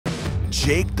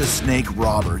Jake the Snake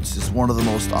Roberts is one of the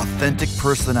most authentic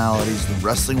personalities the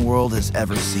wrestling world has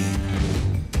ever seen.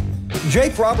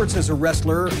 Jake Roberts as a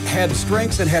wrestler had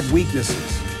strengths and had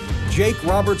weaknesses. Jake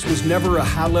Roberts was never a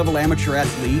high-level amateur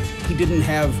athlete. He didn't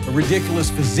have a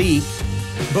ridiculous physique.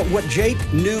 But what Jake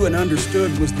knew and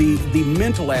understood was the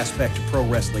mental aspect of pro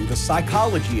wrestling, the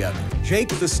psychology of it. Jake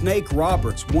the Snake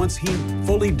Roberts, once he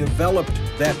fully developed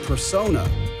that persona,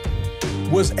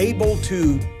 was able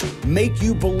to make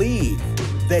you believe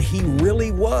that he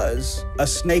really was a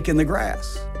snake in the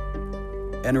grass.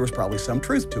 And there was probably some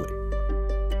truth to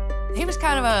it. He was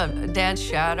kind of a dad's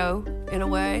shadow in a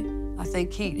way. I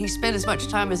think he spent as much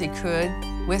time as he could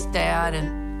with Dad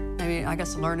and maybe, I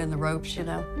guess, learning the ropes, you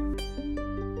know.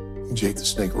 Jake the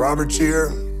Snake Roberts here.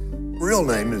 Real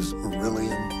name is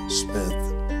Aurelian Smith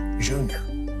Jr.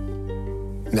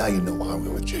 Now you know why I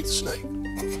went with Jake the Snake.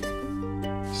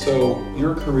 So,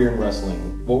 your career in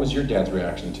wrestling, what was your dad's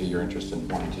reaction to your interest in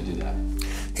wanting to do that?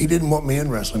 He didn't want me in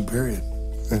wrestling, period.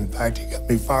 In fact, he got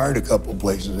me fired a couple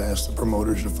places, asked the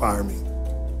promoters to fire me,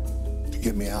 to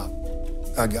get me out.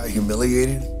 I got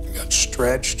humiliated, I got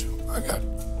stretched, I got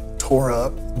tore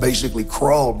up, basically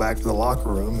crawled back to the locker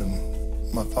room,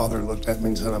 and my father looked at me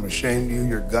and said, "I'm ashamed of you,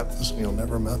 you're gutless, and you'll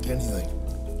never amount to anything."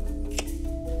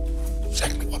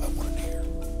 Exactly what I wanted to hear.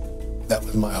 That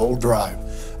was my whole drive.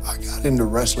 I got into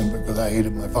wrestling because I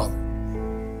hated my father.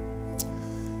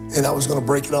 And I was gonna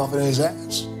break it off in his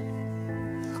ass.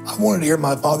 I wanted to hear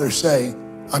my father say,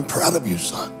 "I'm proud of you,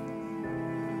 son.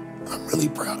 I'm really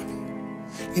proud of you."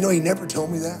 You know, he never told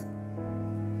me that.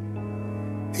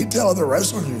 He'd tell other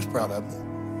wrestlers he was proud of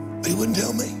them, but he wouldn't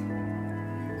tell me.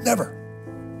 Never.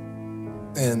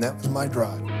 And that was my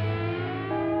drive.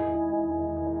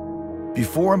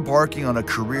 Before embarking on a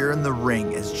career in the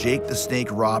ring as Jake the Snake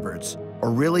Roberts,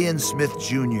 Aurelian Smith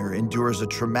Jr. endures a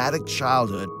traumatic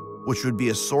childhood which would be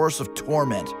a source of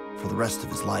torment for the rest of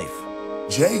his life.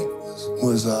 Jake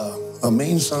was a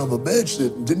mean son of a bitch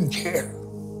that didn't care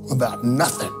about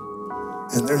nothing.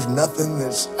 And there's nothing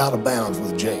that's out of bounds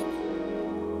with Jake.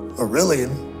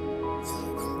 Aurelian is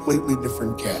a completely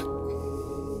different cat.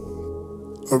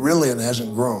 Aurelian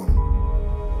hasn't grown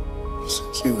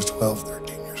since he was 12,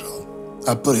 13 years old.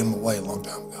 I put him away a long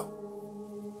time ago.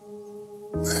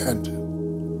 I had to,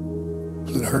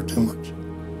 because it hurt too much.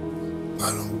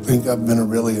 I don't think I've been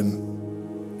Aurelian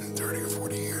in 30 or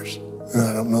 40 years, and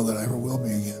I don't know that I ever will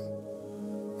be again.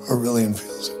 Aurelian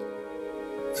feels it,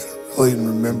 and Aurelian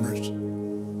remembers,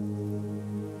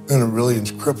 and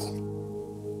Aurelian's crippled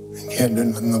and can't do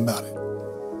nothing about it.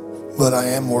 But I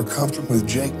am more comfortable with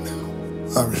Jake now.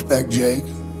 I respect Jake.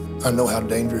 I know how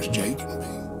dangerous Jake can be.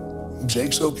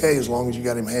 Jake's okay as long as you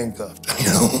got him handcuffed, you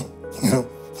know,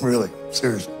 really,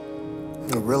 seriously.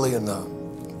 Aurelian,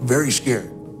 very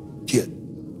scared kid.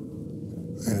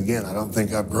 And again, I don't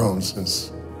think I've grown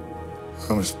since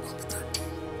I was probably 13.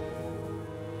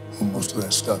 When most of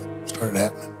that stuff started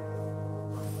happening.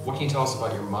 What can you tell us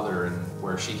about your mother and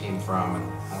where she came from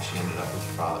and how she ended up with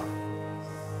your father?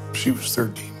 She was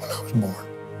 13 when I was born.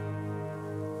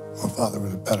 My father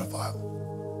was a pedophile.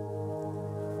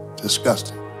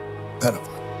 Disgusting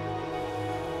pedophile.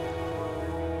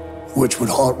 Which would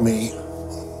haunt me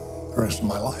the rest of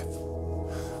my life.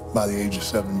 By the age of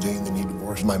 17, then he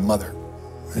divorced my mother,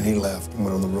 and he left and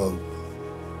went on the road,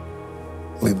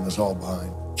 leaving us all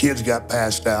behind. Kids got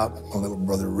passed out. My little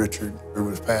brother Richard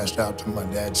was passed out to my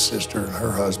dad's sister and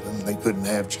her husband. They couldn't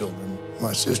have children.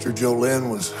 My sister Jolynn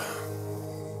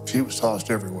she was tossed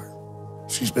everywhere.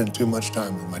 She spent too much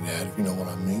time with my dad, if you know what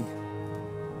I mean.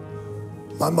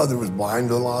 My mother was blind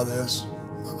to a lot of this.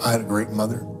 I had a great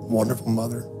mother, wonderful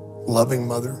mother, loving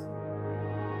mother.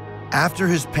 After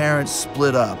his parents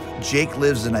split up, Jake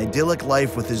lives an idyllic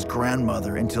life with his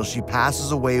grandmother until she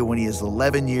passes away when he is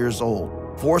 11 years old,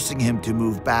 forcing him to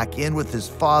move back in with his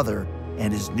father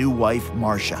and his new wife,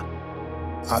 Marcia.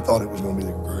 I thought it was going to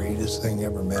be the greatest thing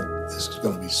ever, man. This is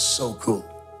going to be so cool.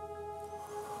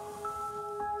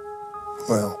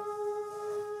 Well,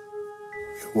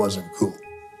 it wasn't cool.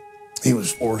 He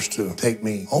was forced to take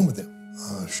me home with him.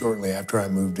 Shortly after I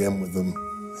moved in with him,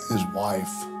 his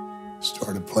wife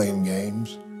started playing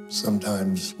games,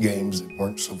 sometimes games that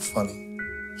weren't so funny,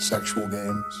 sexual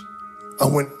games. I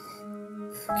went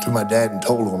to my dad and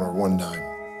told on her one time,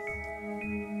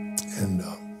 and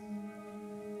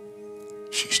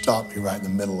she stopped me right in the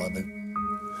middle of it.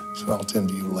 So I'll tend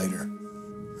to you later.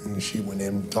 And she went in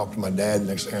and talked to my dad. The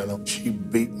next thing I know, she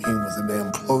beat me with a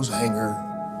damn clothes hanger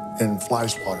and fly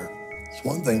swatter. It's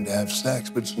one thing to have sex,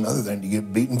 but it's another thing to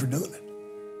get beaten for doing it.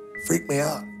 Freaked me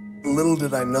out. Little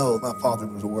did I know my father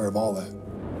was aware of all that,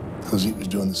 because he was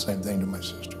doing the same thing to my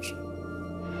sisters.